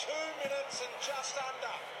minutes and just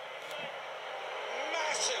under.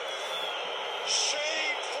 Massive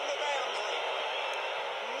shade from the boundary.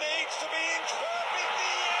 Needs to be inch perfect. He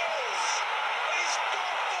is. He's got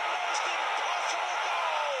the most impossible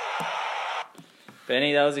goal.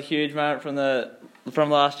 Benny, that was a huge moment from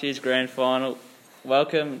last year's grand final.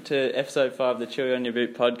 Welcome to episode 5 of the Chewy on Your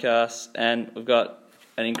Boot podcast, and we've got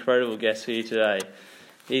an incredible guest for you today.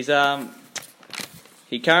 He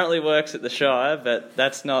currently works at the Shire, but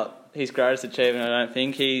that's not his greatest achievement, I don't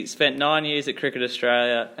think. He spent 9 years at Cricket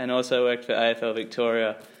Australia and also worked for AFL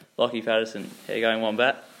Victoria. Lockie Patterson, how you going,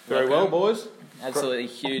 Wombat? Very well, boys. Absolutely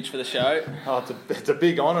huge for the show. Oh, it's a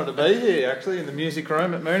big honour to be here, actually, in the music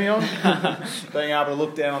room at Moonyon. Being able to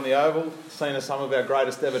look down on the oval, seeing some of our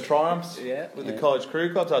greatest ever triumphs with the College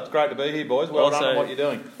Cricket Club. So it's great to be here, boys. Well done on what you're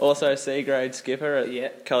doing. Also C-grade skipper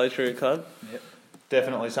at College Cricket Club. Yep.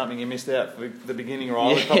 Definitely something you missed out for the beginning,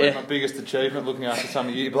 right? Probably my biggest achievement, looking after some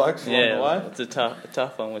of you blokes along the way. It's a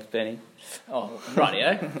tough one with Benny. Oh,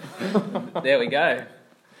 rightio. There we go.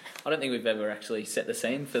 I don't think we've ever actually set the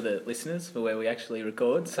scene for the listeners for where we actually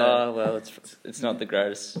record. So. Oh, well, it's not the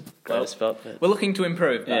greatest spot. But we're looking to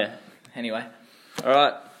improve, but anyway. All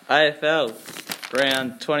right, AFL,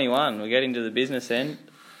 round 21. We're getting to the business end.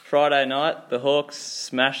 Friday night, the Hawks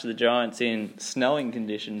smashed the Giants in snowing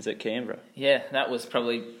conditions at Canberra. Yeah, that was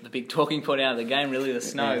probably the big talking point out of the game, really, the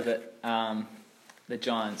snow. Yeah. But the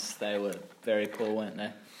Giants, they were very poor, weren't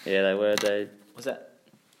they? Yeah, they were. Was that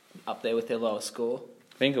up there with their lowest score?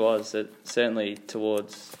 I think it was. Certainly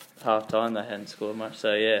towards half-time they hadn't scored much.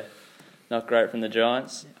 So, yeah, not great from the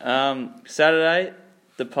Giants. Saturday,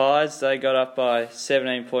 the Pies, they got up by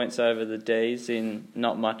 17 points over the D's in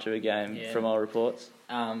not much of a game from all reports.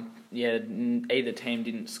 Either team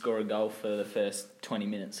didn't score a goal for the first 20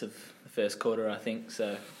 minutes of the first quarter, I think.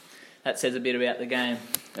 So that says a bit about the game.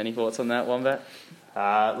 Any thoughts on that, Wombat?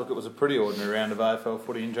 Look, it was a pretty ordinary round of AFL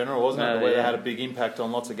footy in general, wasn't it? The weather had a big impact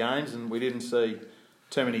on lots of games, and we didn't see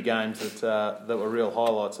too many games that were real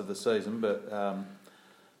highlights of the season. But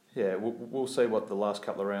we'll see what the last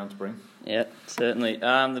couple of rounds bring. Yeah, certainly.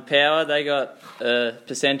 The Power, they got a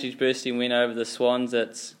percentage boosting win over the Swans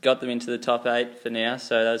that's got them into the top 8 for now,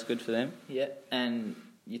 so that was good for them. Yeah, and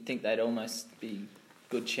you'd think they'd almost be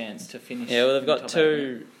good chance to finish. Yeah, well, they've got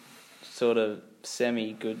two sort of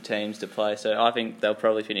semi-good teams to play, so I think they'll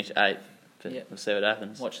probably finish 8th, but we'll see what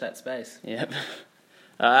happens. Watch that space. Yep.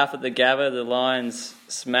 After the Gabba, the Lions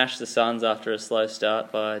smashed the Suns after a slow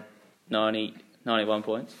start by 91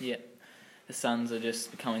 points. Yeah. The Suns are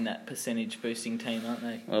just becoming that percentage boosting team, aren't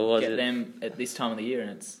they? Well, Get them at this time of the year and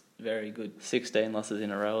it's very good. 16 losses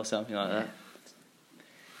in a row or something like that.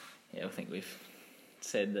 Yeah, I think we've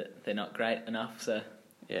said that they're not great enough, so...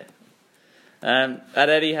 Yeah. At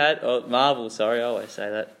Etihad, I always say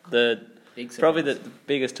that. Probably the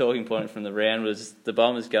biggest talking point from the round was the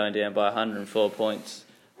Bombers going down by 104 points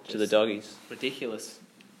to the Doggies. Ridiculous.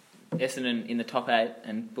 Essendon in the top 8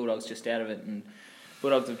 and Bulldogs just out of it, and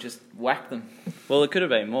Bulldogs have just whacked them. Well, it could have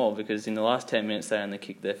been more because in the last 10 minutes they only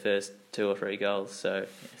kicked their first 2 or 3 goals. So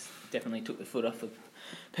definitely took the foot off the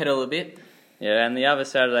pedal a bit. Yeah, and the other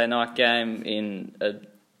Saturday night game in a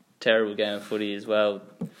terrible game of footy as well.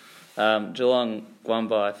 Geelong won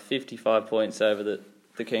by 55 points over the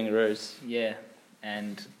Kangaroos. Yeah,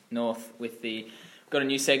 and North with got a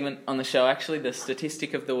new segment on the show, actually, the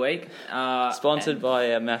Statistic of the Week. Sponsored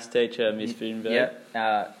by our maths teacher, Miss Finberg.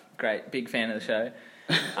 Yeah, great, big fan of the show.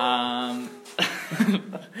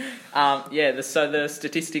 So the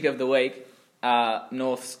Statistic of the Week,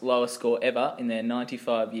 North's lowest score ever in their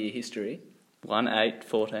 95-year history.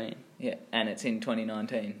 1-8-14. Yeah, and it's in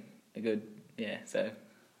 2019. So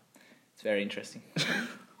it's very interesting.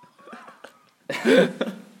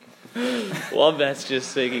 Wombat's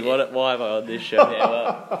just thinking, why am I on this show?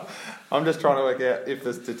 I'm just trying to work out if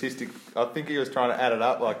the statistic... I think he was trying to add it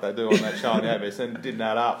up like they do on that show on the ABC and it didn't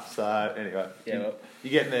add up. So, anyway. You're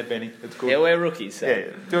getting there, Benny. It's good. Yeah, we're rookies. So.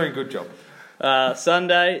 Yeah, doing a good job.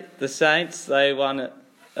 Sunday, the Saints, they won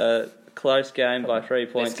a close game by 3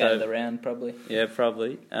 points. Best game of the round, probably. Yeah,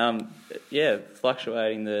 probably.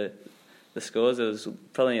 Fluctuating the scores. There was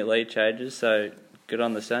plenty of lead changes, so good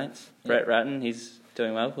on the Saints. Yeah. Brett Ratton, he's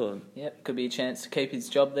doing well for them. Yep, could be a chance to keep his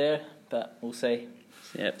job there, but we'll see.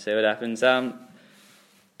 Yep, see what happens. The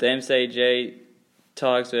MCG,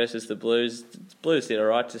 Tigers versus the Blues. The Blues did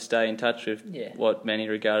alright to stay in touch with what many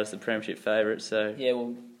regard as the premiership favourites. So yeah,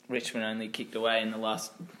 well, Richmond only kicked away in the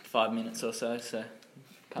last 5 minutes or so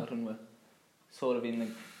Carlton were sort of in the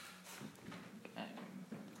game.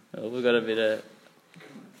 Well, we've got a bit of...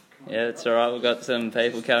 Yeah, it's alright. We've got some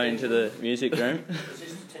people coming into the music room. Is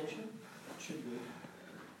this the tension? It should be.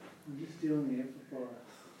 I'm just doing the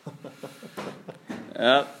amplifier.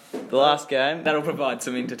 The last game. That'll provide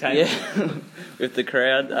some entertainment. Yeah, with the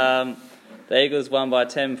crowd. The Eagles won by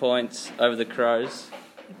 10 points over the Crows.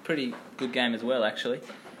 Pretty good game as well, actually.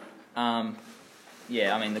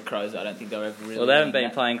 Yeah, I mean, the Crows, I don't think they're ever really... Well, they haven't been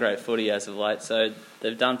that. playing great footy as of late, so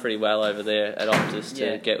they've done pretty well over there at Optus to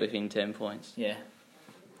Yeah. get within 10 points. Yeah.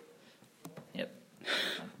 Yep.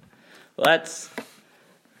 Well,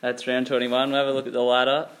 that's round 21. We'll have a look at the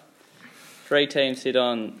ladder. 3 teams sit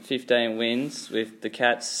on 15 wins, with the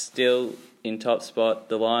Cats still in top spot.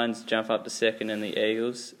 The Lions jump up to second and the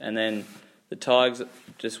Eagles. And then the Tigers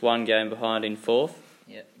just 1 game behind in fourth.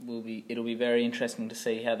 Yeah, it'll be very interesting to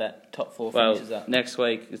see how that top 4 Well, finishes up. next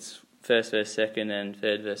week it's first versus second and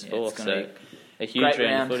third versus Yeah, fourth. it's gonna So be a huge great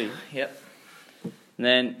round of footy. Yep. And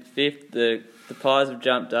then fifth, the Pies have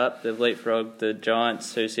jumped up. They've leapfrogged the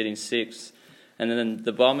Giants, who sit in sixth. And then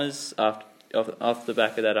the Bombers, off the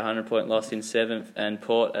back of that 100-point loss, in seventh. And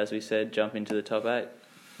Port, as we said, jump into the top 8.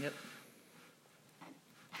 Yep.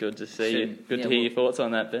 Good to see you. Shouldn't- Good yeah, to hear well- your thoughts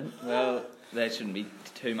on that, Ben. Well, there shouldn't be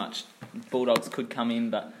too much. Bulldogs could come in,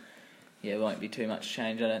 but yeah, it won't be too much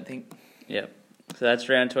change, I don't think. Yep. So that's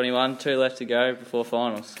round 21. 2 left to go before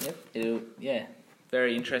finals. Yep.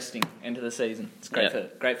 Very interesting end of the season. It's great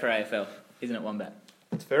for AFL, isn't it, Wombat?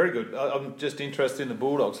 It's very good. I'm just interested in the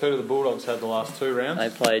Bulldogs. Who do the Bulldogs have the last 2 rounds? They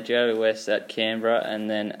play Jerry West at Canberra and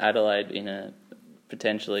then Adelaide in a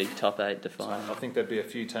potentially top 8 defining. I think there'd be a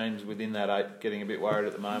few teams within that 8 getting a bit worried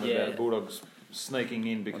at the moment Yeah. about the Bulldogs sneaking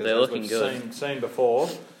in, because They're as looking we've good. seen before,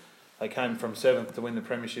 they came from 7th to win the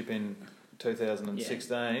premiership in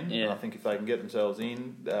 2016. Yeah. I think if they can get themselves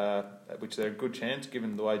in, which they're a good chance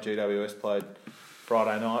given the way GWS played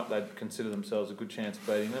Friday night, they'd consider themselves a good chance of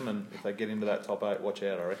beating them, and if they get into that top 8, watch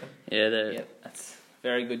out, I reckon. Yeah, they're... Yep, that's a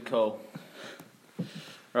very good call.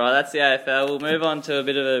 Right, that's the AFL. We'll move on to a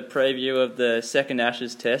bit of a preview of the second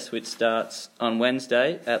Ashes Test, which starts on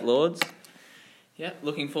Wednesday at Lords. Yeah,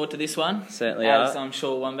 looking forward to this one. Certainly as are. I'm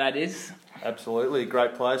sure Wombat is. Absolutely,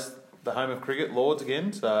 great place, the home of cricket, Lords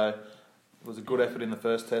again, so it was a good effort in the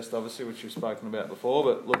first test, obviously, which we've spoken about before,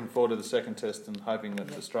 but looking forward to the second test and hoping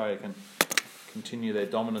that Australia can continue their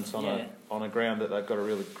dominance on a ground that they've got a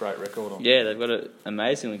really great record on. Yeah, they've got an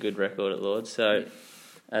amazingly good record at Lords, so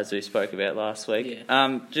as we spoke about last week.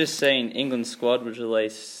 Yeah. Just seen England's squad was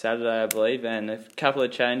released Saturday, I believe, and a couple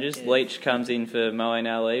of changes. Yeah. Leach comes in for Moeen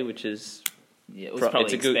Ali, which is Yeah, it was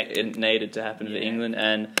probably expected. it needed to happen for Yeah. England,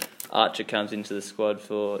 and Archer comes into the squad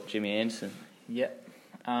for Jimmy Anderson. Yep.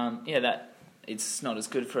 It's not as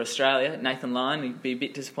good for Australia. Nathan Lyon, he'd be a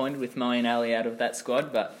bit disappointed with Moeen Ali out of that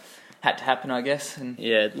squad, but had to happen, I guess. And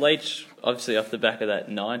Yeah, Leach obviously off the back of that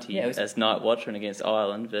 90 Yeah, it was- as night watchman against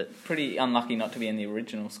Ireland, but pretty unlucky not to be in the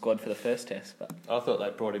original squad for the first test. But I thought they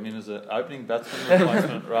brought him in as an opening batsman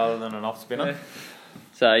replacement rather than an off spinner.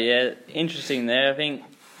 so yeah, interesting there. I think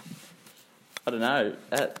I don't know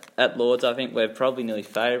at Lords. I think we're probably nearly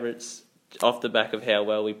favourites off the back of how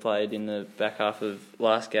well we played in the back half of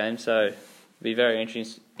last game. So it'll be very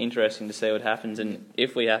interesting to see what happens, and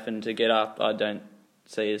if we happen to get up, I don't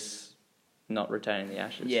see us not retaining the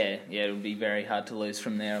Ashes. yeah, it would be very hard to lose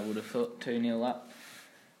from there. I would have thought 2-0 up.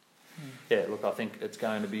 Yeah, look, I think it's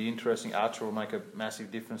going to be interesting. Archer will make a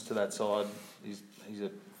massive difference to that side. He's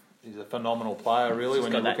a phenomenal player, really, He's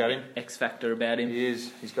when got you look that at him. X factor about him. He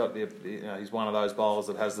is. He's got he's one of those bowlers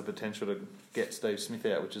that has the potential to get Steve Smith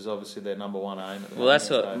out, which is obviously their number one aim. At the Well, moment, that's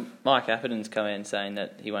what so- Mike Atherton's come in saying,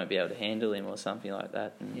 that he won't be able to handle him or something like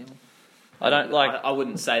that. And Yeah. I don't like. I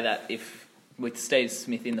wouldn't say that if with Steve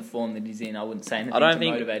Smith in the form that he's in, I wouldn't say anything I don't to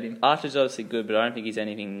think motivate him. Archer's obviously good, but I don't think he's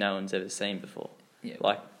anything no one's ever seen before. Yeah.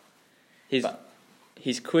 Like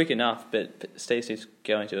he's quick enough, but Steve Smith's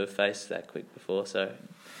going to have faced that quick before, so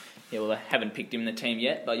Yeah, well, they haven't picked him in the team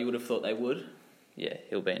yet, but you would have thought they would. yeah,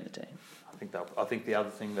 he'll be in the team. I think the other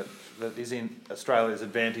thing that is in Australia's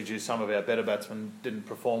advantage is some of our better batsmen didn't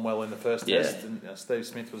perform well in the first Yeah. test. And Steve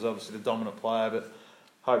Smith was obviously the dominant player, but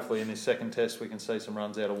hopefully in this second test we can see some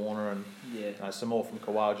runs out of Warner and some more from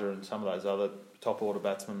Khawaja and some of those other top order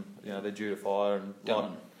batsmen. They're due to fire, and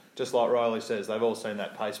just like Riley says, they've all seen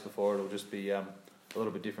that pace before. It'll just be a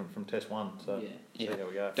little bit different from Test 1. So see how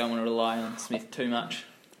we go. Don't want to rely on Smith too much,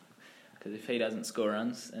 because if he doesn't score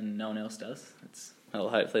runs and no one else does, it's Well,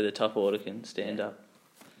 hopefully the top order can stand up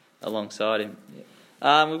alongside him.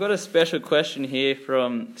 Yeah. We've got a special question here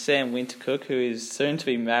from Sam Wintercook, who is soon to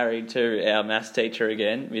be married to our maths teacher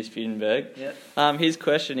again, Miss Finberg. Yep. His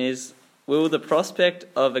question is, will the prospect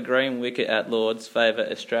of a green wicket at Lords favour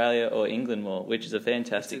Australia or England more? Which is a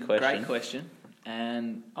fantastic It's a question. great question,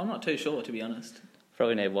 and I'm not too sure, to be honest.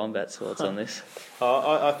 Probably need Wombat's thoughts on this.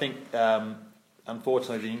 I think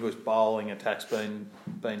unfortunately, the English bowling attack's been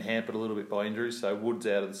hampered a little bit by injuries. So Wood's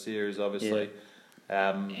out of the series, obviously.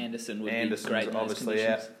 Anderson would be great in those obviously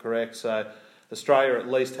conditions. out, correct. So Australia at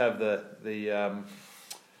least have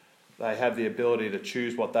they have the ability to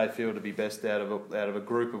choose what they feel to be best out of a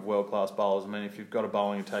group of world class bowlers. I mean, if you've got a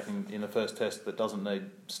bowling attack in the first test that doesn't need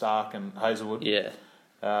Stark and Hazelwood,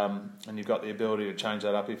 and you've got the ability to change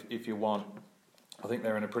that up if you want, I think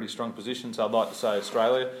they're in a pretty strong position. So I'd like to say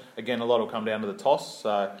Australia. Again, a lot will come down to the toss.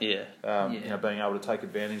 So you know, being able to take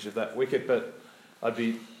advantage of that wicket, but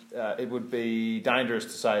it would be dangerous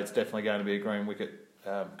to say it's definitely going to be a green wicket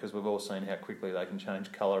because we've all seen how quickly they can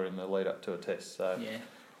change colour in the lead up to a test. So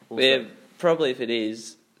probably if it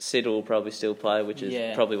is, Sid will probably still play, which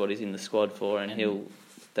is probably what he's in the squad for, and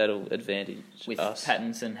that'll advantage with us.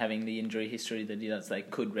 Pattinson having the injury history that he does, they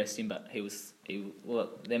could rest him, but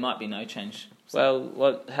there might be no change. So.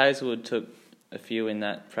 Well, Hazelwood took a few in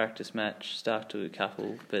that practice match, Stark took a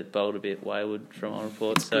couple, but bowled a bit wayward from on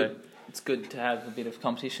reports. So it's good to have a bit of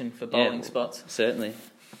competition for bowling spots. Certainly.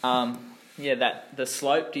 The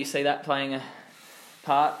slope. Do you see that playing a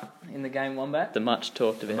part in the game, Wombat? The much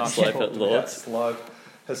talked about slope at Lords. Slope.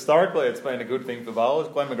 Historically, it's been a good thing for bowlers.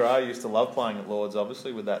 Glenn McGrath used to love playing at Lords,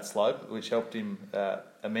 obviously, with that slope, which helped him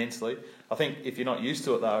immensely. I think if you're not used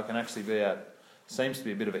to it, though, it can actually seems to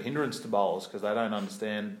be a bit of a hindrance to bowlers because they don't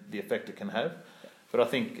understand the effect it can have. But I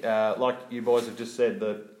think, like you boys have just said,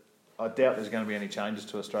 that I doubt there's going to be any changes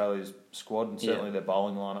to Australia's squad and certainly their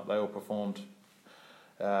bowling lineup. They all performed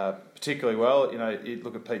particularly well. You know, you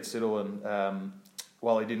look at Pete Siddle and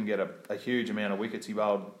while he didn't get a huge amount of wickets, he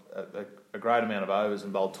bowled a great amount of overs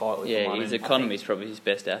and bowled tightly. Yeah, his economy is probably his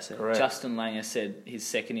best asset. Correct. Justin Langer said his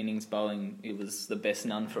second innings bowling, it was the best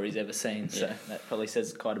Nunfer he's ever seen, so that probably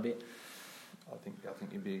says quite a bit. I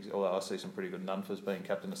think you'd be. Although I see some pretty good Nunfers being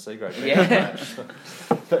captain of C-grade. Yeah.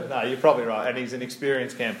 But no, you're probably right. And he's an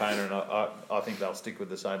experienced campaigner, and I think they'll stick with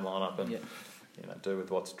the same lineup and do with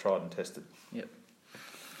what's tried and tested. Yep.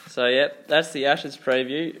 So that's the Ashes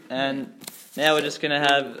preview, and now we're just going to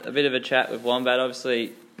have a bit of a chat with Wombat.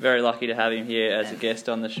 Obviously, very lucky to have him here as a guest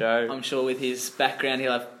on the show. I'm sure with his background,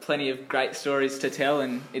 he'll have plenty of great stories to tell,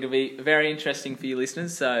 and it'll be very interesting for you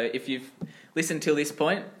listeners. So if you've listened till this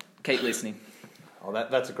point, keep listening. Oh,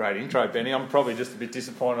 that's a great intro, Benny. I'm probably just a bit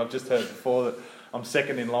disappointed. I've just heard before that I'm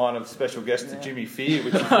second in line of special guest to Jimmy Fear,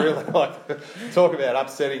 which is really like talk about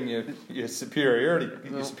upsetting your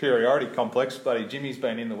superiority complex. Buddy, Jimmy's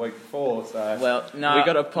been in the week before, so we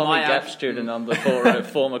got a Pommy Gap student on before a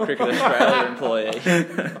former Cricket Australia employee.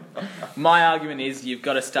 My argument is you've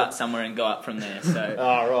got to start somewhere and go up from there. So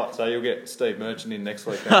right. So you'll get Steve Merchant in next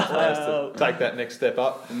week to take that next step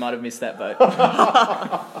up. We might have missed that boat.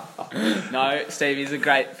 No, Steve is a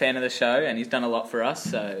great fan of the show and he's done a lot for us.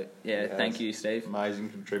 So thank you, Steve. Amazing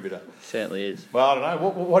contributor. Certainly is. Well, I don't know.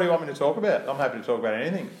 What do you want me to talk about? I'm happy to talk about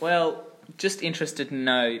anything. Well, just interested to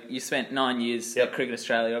know, you spent 9 years at Cricket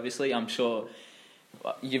Australia, obviously. I'm sure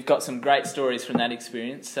you've got some great stories from that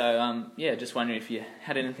experience. So, just wondering if you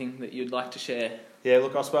had anything that you'd like to share. Yeah,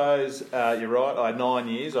 look, I suppose you're right. I had 9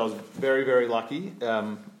 years. I was very, very lucky.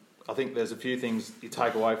 I think there's a few things you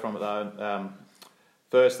take away from it, though.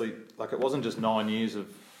 Firstly, like it wasn't just 9 years of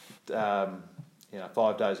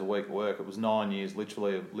 5 days a week at work. It was 9 years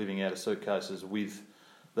literally of living out of suitcases with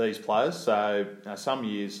these players. So some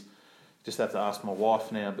years, just have to ask my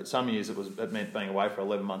wife now, but some years it meant being away for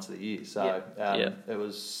 11 months of the year. So it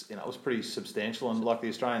was it was pretty substantial. And like the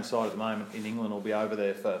Australian side at the moment in England will be over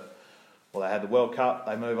there for, they had the World Cup,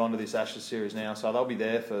 they move on to this Ashes series now, so they'll be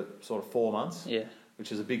there for sort of 4 months. Yeah.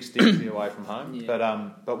 Which is a big stick to be away from home. Yeah.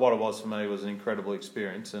 But what it was for me was an incredible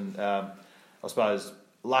experience, and I suppose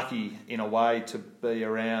lucky in a way to be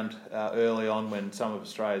around early on when some of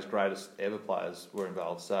Australia's greatest ever players were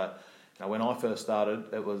involved. So when I first started,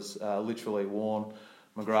 it was literally Warne,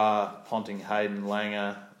 McGrath, Ponting, Hayden,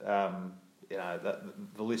 Langer. The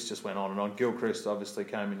list just went on and on. Gilchrist obviously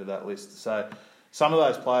came into that list. So some of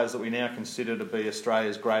those players that we now consider to be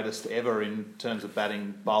Australia's greatest ever in terms of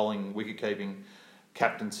batting, bowling, wicket-keeping,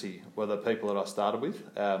 captaincy were the people that I started with,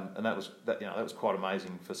 and that was quite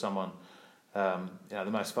amazing for someone. The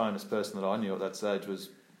most famous person that I knew at that stage was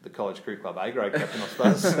the College Cricket Club A grade captain, I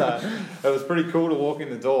suppose. It was pretty cool to walk in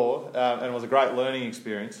the door, and it was a great learning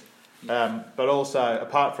experience. But also,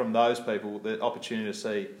 apart from those people, the opportunity to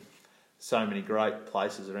see so many great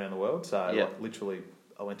places around the world. So literally,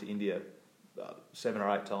 I went to India 7 or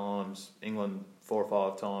 8 times, England 4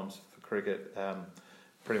 or 5 times for cricket.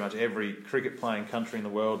 Pretty much every cricket-playing country in the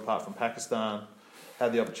world, apart from Pakistan,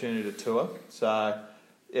 had the opportunity to tour. So,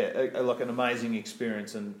 like an amazing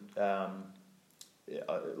experience, and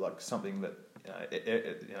like something that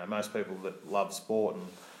most people that love sport,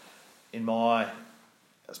 and I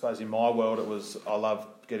suppose in my world I love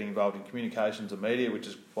getting involved in communications and media, which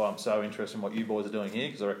is why I'm so interested in what you boys are doing here,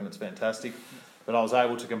 because I reckon it's fantastic. But I was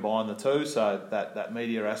able to combine the two, so that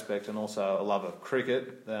media aspect and also a love of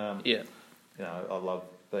cricket. I love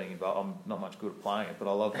being involved. I'm not much good at playing it, but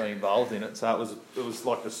I love being involved in it. So it was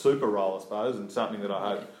like a super role, I suppose, and something that I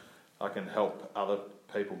hope I can help other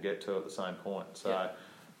people get to at the same point. So,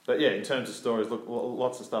 but yeah, in terms of stories, look,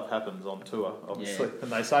 lots of stuff happens on tour, obviously,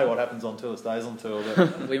 and they say what happens on tour stays on tour.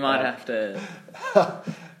 But we might have to.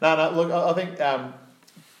 No. Look, I think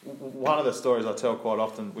one of the stories I tell quite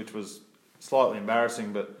often, which was slightly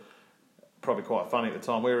embarrassing, but probably quite funny at the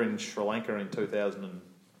time. We were in Sri Lanka in 2000,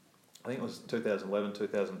 I think it was 2011,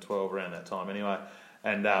 2012, around that time anyway.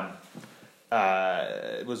 And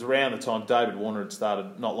it was around the time David Warner had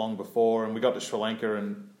started not long before, and we got to Sri Lanka,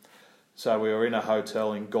 and so we were in a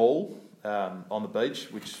hotel in Galle on the beach,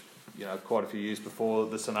 which, quite a few years before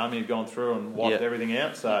the tsunami had gone through and wiped everything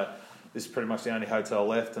out. So this is pretty much the only hotel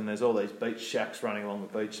left, and there's all these beach shacks running along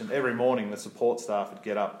the beach, and every morning the support staff would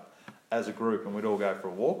get up as a group and we'd all go for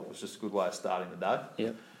a walk. It was just a good way of starting the day.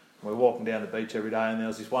 Yep. We were walking down the beach every day, and there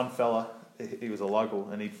was this one fella, he was a local,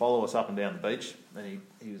 and he'd follow us up and down the beach, and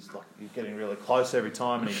he was getting really close every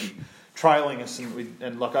time, and he'd be trailing us,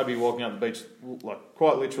 and I'd be walking up the beach,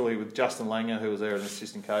 quite literally, with Justin Langer, who was there as an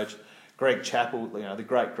assistant coach, Greg Chappell, the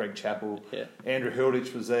great Greg Chappell, Andrew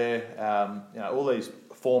Hilditch was there, all these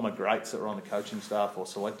former greats that were on the coaching staff or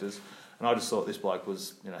selectors, and I just thought this bloke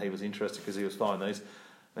was, he was interested because he was following these.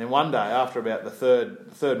 And then one day, after about the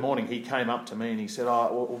third morning, he came up to me and he said,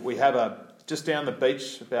 we have just down the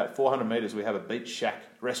beach, about 400 metres, we have a beach shack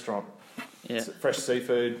restaurant. Yeah. It's fresh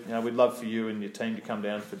seafood. We'd love for you and your team to come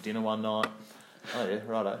down for dinner one night. Oh yeah,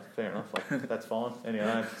 righto, fair enough. That's fine.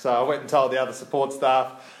 Anyway, so I went and told the other support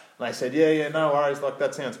staff, and they said, yeah, no worries.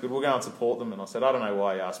 That sounds good. We'll go and support them. And I said, I don't know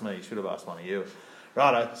why you asked me. You should have asked one of you.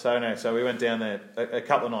 Righto. So we went down there. A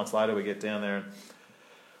couple of nights later, we get down there and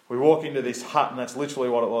we walk into this hut, and that's literally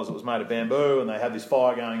what it was. It was made of bamboo, and they had this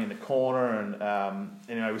fire going in the corner,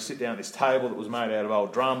 and we sit down at this table that was made out of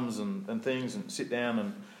old drums and things, and sit down,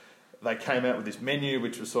 and they came out with this menu,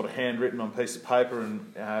 which was sort of handwritten on a piece of paper,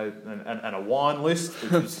 and a wine list,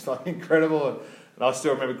 which was incredible. And I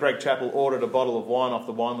still remember Greg Chappell ordered a bottle of wine off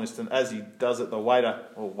the wine list, and as he does it, the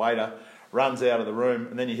waiter runs out of the room,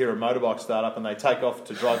 and then you hear a motorbike start up, and they take off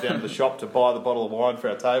to drive down to the shop to buy the bottle of wine for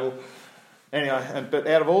our table. Anyway, but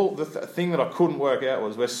out of all, the thing that I couldn't work out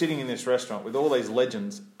was we're sitting in this restaurant with all these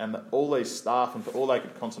legends and all these staff, and all they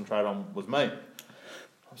could concentrate on was me.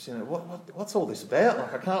 I'm sitting there, what's all this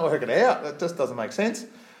about? I can't work it out. It just doesn't make sense.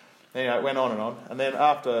 Anyway, it went on, and then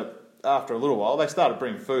after a little while, they started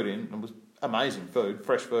bringing food in. It was amazing food,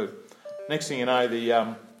 fresh food. Next thing you know,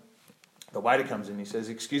 the waiter comes in. He says,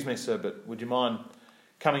 "Excuse me, sir, but would you mind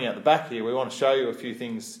coming out the back here? We want to show you a few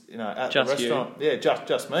things, at the restaurant." You? Yeah,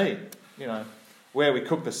 just me. Where we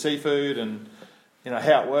cook the seafood and,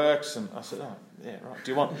 how it works. And I said, oh, yeah, right.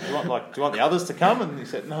 Do you want the others to come? And he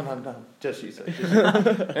said, no, just you, sir.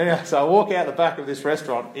 Anyway, so I walk out the back of this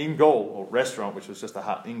restaurant in Galle, or restaurant, which was just a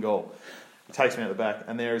hut in Galle. He takes me out the back,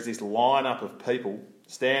 and there is this line-up of people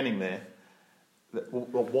standing there,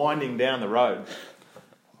 winding down the road.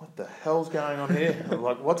 What the hell's going on here?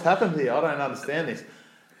 What's happened here? I don't understand this.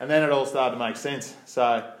 And then it all started to make sense.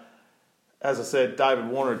 So, as I said, David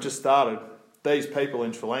Warner had just started. These people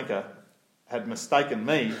in Sri Lanka had mistaken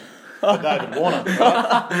me for David Warner.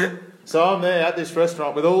 Right? So I'm there at this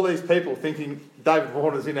restaurant with all these people thinking David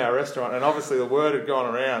Warner's in our restaurant, and obviously the word had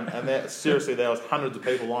gone around, and there was hundreds of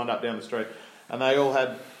people lined up down the street, and they all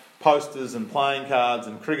had posters and playing cards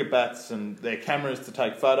and cricket bats and their cameras to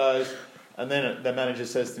take photos. And then the manager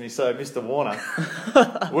says to me, "So, Mr. Warner,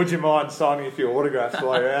 would you mind signing a few autographs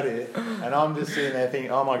while you're out here?" And I'm just sitting there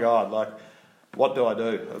thinking, oh my God, what do I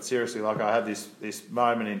do? Seriously, I had this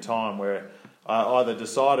moment in time where I either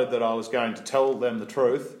decided that I was going to tell them the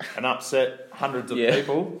truth and upset hundreds of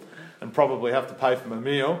people and probably have to pay for my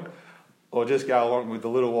meal, or just go along with the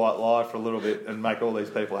little white lie for a little bit and make all these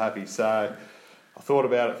people happy. So I thought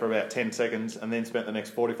about it for about 10 seconds and then spent the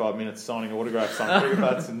next 45 minutes signing autographs on cricket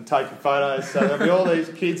bats and taking photos. So there'll be all these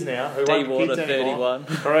kids now who won't be kids anymore.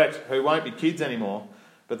 31. Correct, who won't be kids anymore,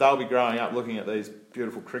 but they'll be growing up looking at these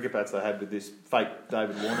beautiful cricket bats they had with this fake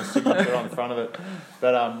David Warner signature on the front of it.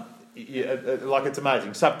 But it's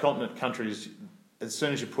amazing. Subcontinent countries, as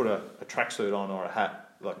soon as you put a tracksuit on or a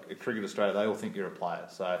hat, like a Cricket Australia, they all think you're a player.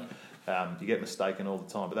 So You get mistaken all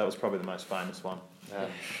the time, but that was probably the most famous one.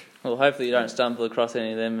 Well, hopefully you don't stumble across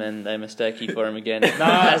any of them and they mistake you for him again.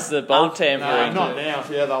 That's the bold tampering. No, not now.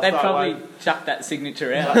 Yeah, they probably chucked that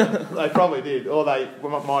signature out. They probably did, or they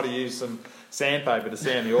might have used some sandpaper to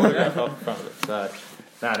sand the autograph off the front of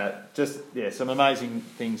it. So, some amazing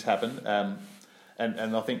things happen.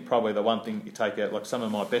 And I think probably the one thing you take out, like some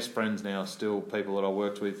of my best friends now are still people that I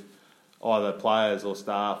worked with, either players or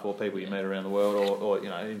staff or people you meet around the world, or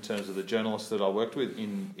in terms of the journalists that I worked with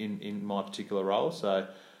in my particular role. So,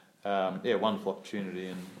 wonderful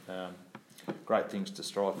opportunity and great things to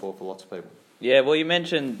strive for lots of people. Yeah, well, you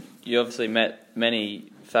mentioned you obviously met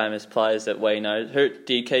many famous players that we know.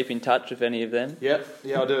 Do you keep in touch with any of them? Yeah,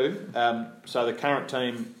 I do. So the current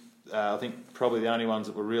team, I think probably the only ones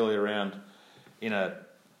that were really around in a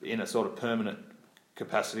sort of permanent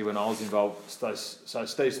capacity when I was involved. So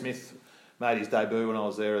Steve Smith made his debut when I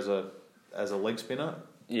was there as a leg spinner.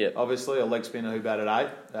 Yeah, obviously a leg spinner who batted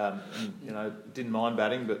 8. Didn't mind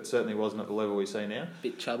batting, but certainly wasn't at the level we see now.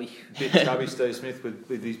 Bit chubby, Steve Smith with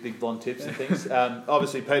these big blonde tips and things.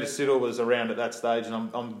 Obviously Peter Siddle was around at that stage, and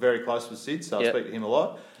I'm very close with Sid, so I speak to him a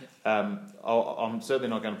lot. I'm certainly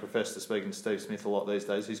not going to profess to speaking to Steve Smith a lot these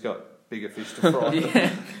days. He's got bigger fish to fry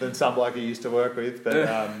than some bloke he used to work with. But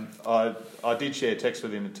I did share text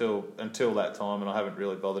with him until that time, and I haven't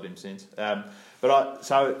really bothered him since. I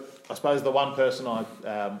suppose the one person I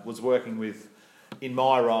was working with in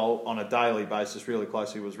my role on a daily basis really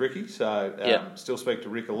closely was Ricky. So still speak to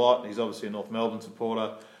Rick a lot. He's obviously a North Melbourne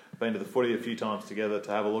supporter. Been to the footy a few times together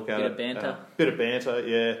to have a look at it. Bit of banter,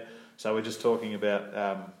 yeah. So we're just talking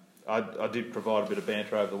about... I did provide a bit of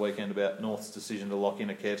banter over the weekend about North's decision to lock in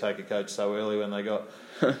a caretaker coach so early when they got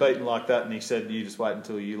beaten like that, and he said, "You just wait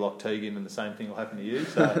until you lock Teague in, and the same thing will happen to you."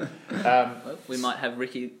 So we might have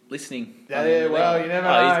Ricky listening. Yeah, well, you never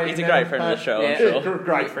know. He's a great friend of the show, I'm sure.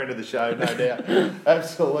 Great friend of the show, no doubt.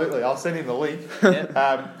 Absolutely, I'll send him the link.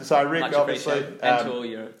 So Rick, much obviously, and to all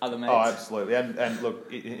your other mates. Oh, absolutely, and look,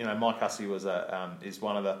 Mike Hussey is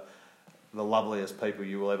one of the loveliest people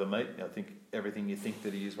you will ever meet. I think everything you think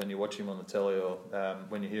that he is when you watch him on the telly or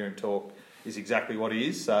when you hear him talk is exactly what he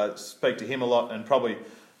is. So speak to him a lot, and probably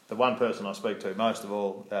the one person I speak to most of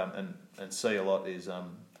all and see a lot is,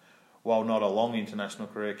 while not a long international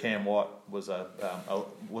career, Cam White was a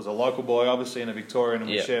local boy, obviously, and a Victorian,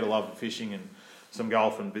 and we shared a love of fishing and some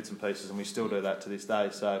golf and bits and pieces, and we still do that to this day.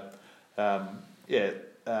 So, not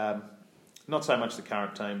so much the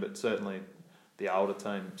current team, but certainly the older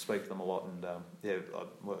team, speak to them a lot, and I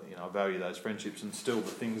value those friendships and still the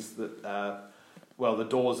things that, the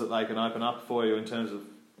doors that they can open up for you in terms of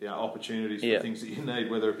opportunities for things that you need,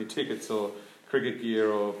 whether it be tickets or cricket gear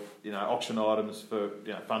or auction items for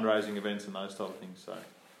fundraising events and those type of things. So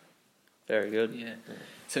very good. Yeah,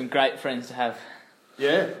 some great friends to have.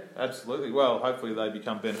 Yeah, absolutely. Well, hopefully they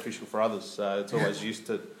become beneficial for others. So it's always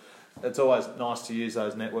it's always nice to use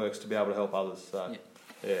those networks to be able to help others. So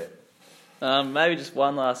yeah. Maybe just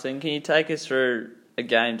one last thing. Can you take us through a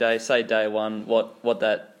game day, say day one, what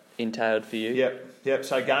that entailed for you? Yep.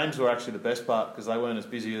 So games were actually the best part because they weren't as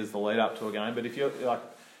busy as the lead up to a game. But if you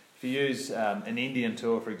use an Indian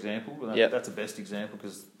tour, for example, that's the best example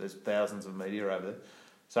because there's thousands of media over there.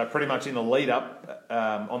 So pretty much in the lead up,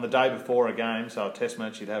 on the day before a game, so a test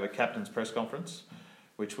match, you'd have a captain's press conference,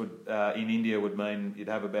 which would in India would mean you'd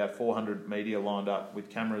have about 400 media lined up with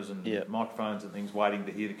cameras and microphones and things waiting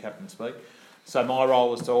to hear the captain speak. So my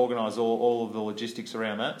role was to organise all of the logistics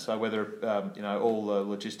around that. So whether all the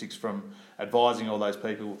logistics from advising all those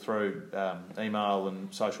people through email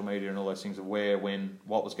and social media and all those things of where, when,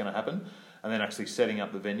 what was going to happen, and then actually setting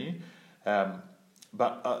up the venue.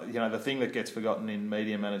 But the thing that gets forgotten in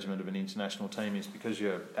media management of an international team is because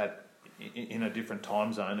you're in a different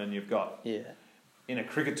time zone and you've got in a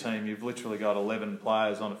cricket team you've literally got 11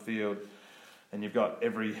 players on a field. And you've got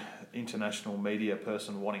every international media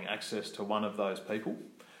person wanting access to one of those people.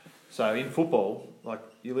 So in football, like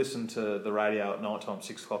you listen to the radio at night time,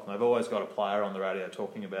 6 o'clock, and they've always got a player on the radio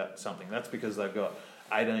talking about something. That's because they've got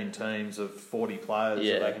 18 teams of 40 players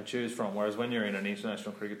that they can choose from. Whereas when you're in an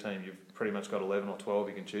international cricket team, you've pretty much got 11 or 12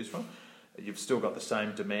 you can choose from. You've still got the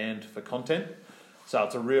same demand for content. So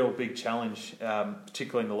it's a real big challenge,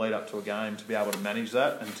 particularly in the lead up to a game, to be able to manage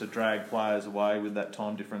that and to drag players away with that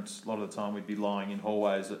time difference. A lot of the time we'd be lying in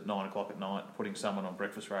hallways at 9 o'clock at night, putting someone on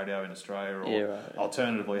breakfast radio in Australia, or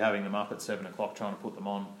alternatively having them up at 7 o'clock trying to put them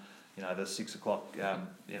on, the 6 o'clock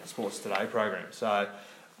Sports Today program. So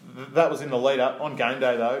that was in the lead up. On game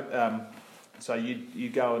day though, so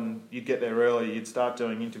you'd go and you'd get there early. You'd start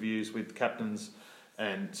doing interviews with captains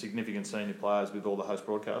and significant senior players with all the host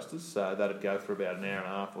broadcasters. So that'd go for about an hour and a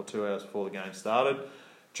half or 2 hours before the game started.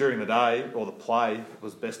 during the day or the play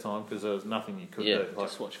was the best time because there was nothing you could do.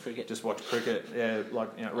 Just watch cricket. Just watch cricket. Yeah,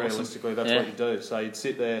 Awesome. Realistically, that's what you do. So you'd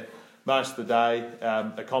sit there most of the day,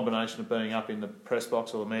 a combination of being up in the press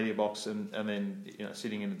box or the media box and then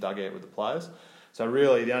sitting in the dugout with the players. So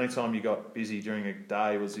really the only time you got busy during a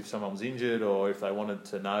day was if someone was injured or if they wanted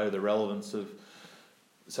to know the relevance of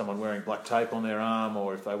someone wearing black tape on their arm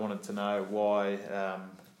or if they wanted to know why,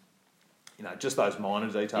 just those minor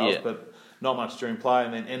details, but not much during play.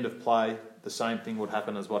 And then end of play, the same thing would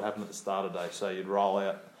happen as what happened at the start of the day. So you'd roll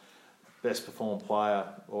out best performed player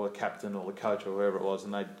or the captain or the coach or whoever it was,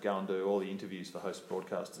 and they'd go and do all the interviews for host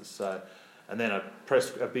broadcasters. So, and then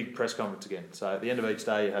a big press conference again. So at the end of each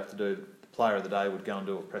day, you have to do, the player of the day would go and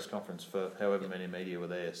do a press conference for however many media were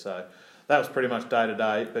there. So that was pretty much day to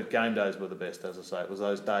day, but game days were the best, as I say. It was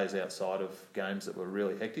those days outside of games that were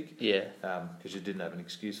really hectic. Yeah. Because you didn't have an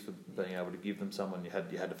excuse for being able to give them someone. You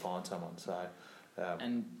had to find someone. So.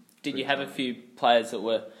 And did you have a few players that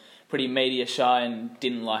were pretty media shy and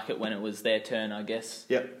didn't like it when it was their turn, I guess?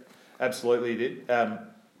 Yep, absolutely did.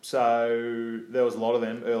 So there was a lot of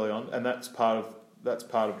them early on, and that's part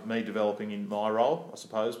of me developing in my role, I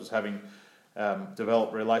suppose, was having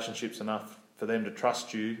developed relationships enough for them to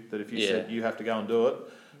trust you that if you said you have to go and do it,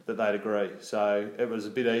 that they'd agree. So it was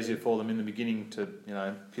a bit easier for them in the beginning to,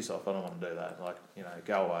 piss off, I don't want to do that.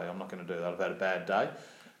 Go away, I'm not going to do that, I've had a bad day.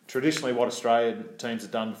 Traditionally, what Australian teams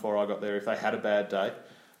had done before I got there, if they had a bad day,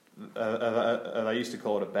 they used to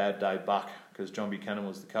call it a bad day buck because John Buchanan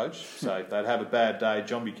was the coach. So if they'd have a bad day,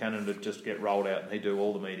 John Buchanan would just get rolled out and he'd do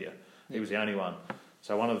all the media. He was the only one.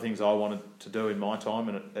 So one of the things I wanted to do in my time,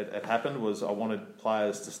 and it happened, was I wanted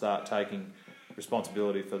players to start taking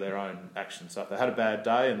responsibility for their own actions. So if they had a bad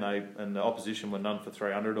day and the opposition were none for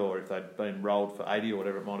 300, or if they'd been rolled for 80 or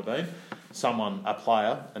whatever it might have been, a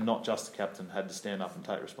player, and not just the captain, had to stand up and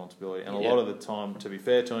take responsibility. And a lot of the time, to be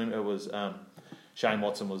fair to him, it was Shane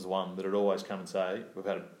Watson was the one that would always come and say, we've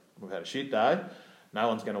had a shit day, no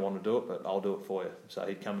one's going to want to do it, but I'll do it for you. So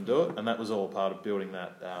he'd come and do it, and that was all part of building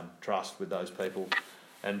that trust with those people.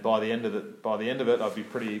 And by the end of it,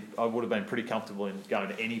 I would have been pretty comfortable in going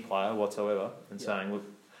to any player whatsoever and saying, look,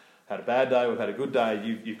 had a bad day, we've had a good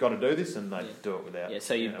day, you've got to do this, and they do it without.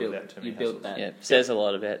 So you built that. Yeah, it says a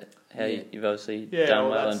lot about how you've obviously done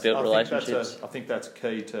well and built relationships. I think that's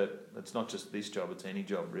key to. It's not just this job; it's any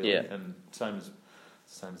job really. Yeah. And same as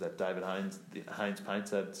that David Haynes paint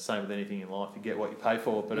said. It's the same with anything in life. You get what you pay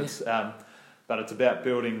for, but it's about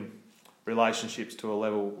building relationships to a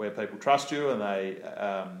level where people trust you and they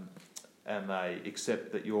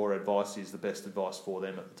accept that your advice is the best advice for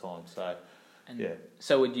them at the time. So.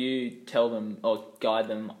 So would you tell them or guide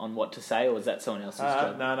them on what to say, or was that someone else's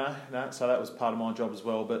job? No. So that was part of my job as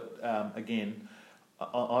well. But again,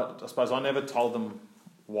 I suppose I never told them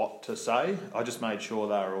what to say. I just made sure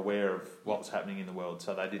they were aware of what was happening in the world,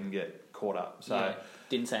 so they didn't get caught up. So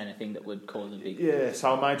didn't say anything that would cause a big. Yeah.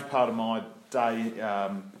 So a major part of my day,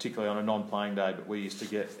 particularly on a non-playing day, but we used to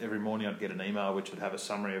get every morning. I'd get an email which would have a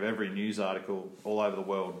summary of every news article all over the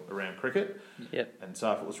world around cricket. Yep. And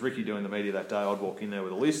so if it was Ricky doing the media that day, I'd walk in there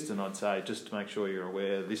with a list and I'd say, just to make sure you're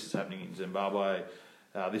aware, this is happening in Zimbabwe.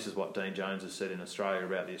 This is what Dean Jones has said in Australia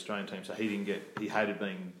about the Australian team. So he hated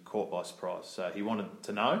being caught by surprise. So he wanted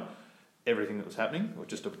to know everything that was happening, or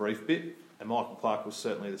just a brief bit. And Michael Clarke was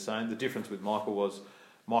certainly the same. The difference with Michael was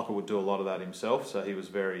Michael would do a lot of that himself, so he was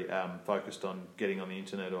very focused on getting on the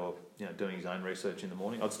internet or doing his own research in the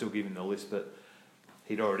morning. I'd still give him the list, but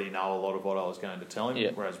he'd already know a lot of what I was going to tell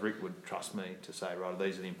him, whereas Rick would trust me to say, right,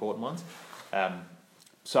 these are the important ones.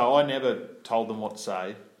 So I never told them what to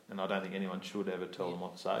say, and I don't think anyone should ever tell them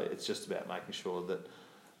what to say. It's just about making sure that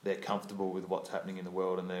they're comfortable with what's happening in the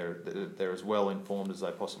world and they're as well informed as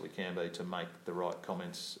they possibly can be to make the right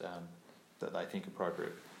comments that they think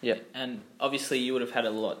appropriate. Yeah, and obviously you would have had a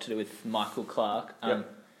lot to do with Michael Clarke.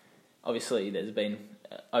 Obviously there's been,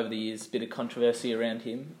 over the years, a bit of controversy around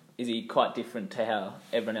him. Is he quite different to how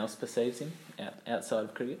everyone else perceives him outside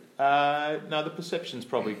of cricket? No, the perception's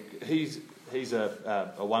probably... He's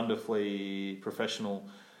a wonderfully professional...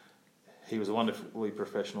 He was a wonderfully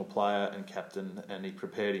professional player and captain, and he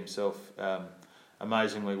prepared himself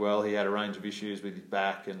amazingly well. He had a range of issues with his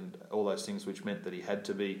back and all those things, which meant that he had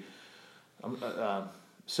to be...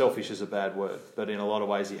 selfish is a bad word, but in a lot of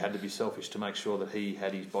ways he had to be selfish to make sure that he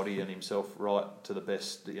had his body and himself right to the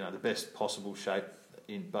best, the best possible shape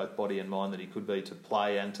in both body and mind that he could be to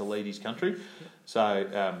play and to lead his country.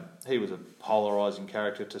 So he was a polarising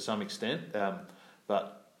character to some extent,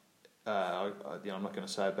 but I'm not going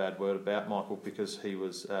to say a bad word about Michael because he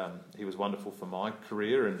was wonderful for my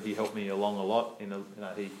career and he helped me along a lot.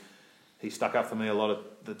 He stuck up for me a lot of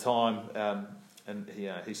the time.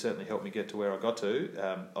 he certainly helped me get to where I got to.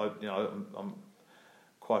 I'm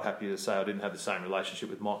quite happy to say I didn't have the same relationship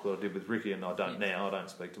with Michael that I did with Ricky, and I don't now. I don't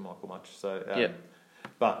speak to Michael much. So,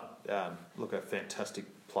 but look, a fantastic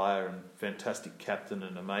player and fantastic captain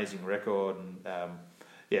and amazing record, and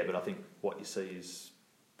but I think what you see is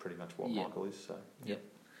pretty much what Michael is. So,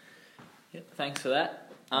 Yep. Thanks for that.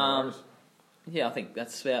 I think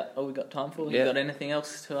that's about all we've got time for. You got anything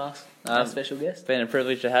else to ask our special guest? It's been a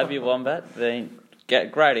privilege to have you, Wombat.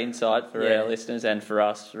 Get great insight for our listeners and for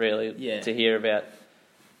us, really, to hear about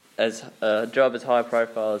as a job as high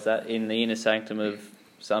profile as that in the inner sanctum of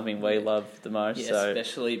something we love the most. Yeah, so.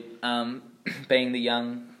 Especially being the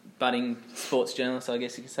young, budding sports journalist, I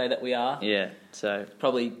guess you could say that we are. Yeah, so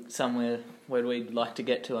probably somewhere where we'd like to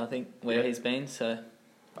get to, I think, where he's been, so...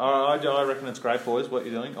 I reckon it's great, boys, what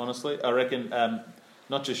you're doing, honestly. I reckon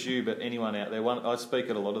not just you, but anyone out there. I speak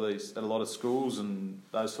at a lot of schools and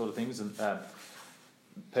those sort of things, and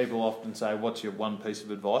people often say, what's your one piece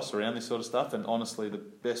of advice around this sort of stuff? And honestly, the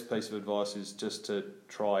best piece of advice is just to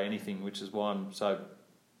try anything, which is why I'm so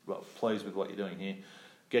pleased with what you're doing here.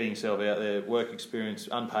 Getting yourself out there, work experience,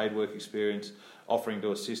 unpaid work experience, offering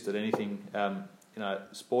to assist at anything.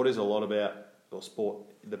 Sport is a lot about,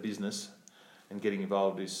 the business, and getting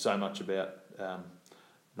involved is so much about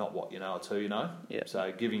not what you know, it's who you know. Yeah.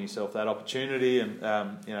 So giving yourself that opportunity, and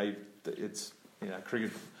it's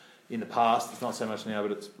cricket in the past, it's not so much now,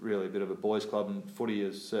 but it's really a bit of a boys' club, and footy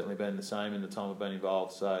has certainly been the same in the time I've been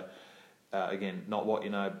involved. So again, not what you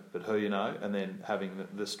know, but who you know, and then having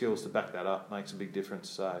the skills to back that up makes a big difference.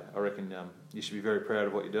 So I reckon you should be very proud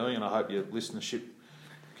of what you're doing, and I hope your listenership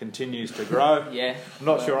continues to grow. I'm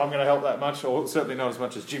not sure I'm going to help that much, or certainly not as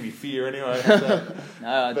much as Jimmy Fear anyway.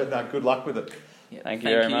 But good luck with it. Thank you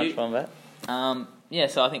very much, Wombat.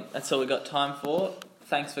 So I think that's all we've got time for.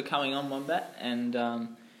 Thanks for coming on, Wombat, and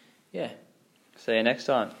see you next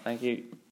time. Thank you.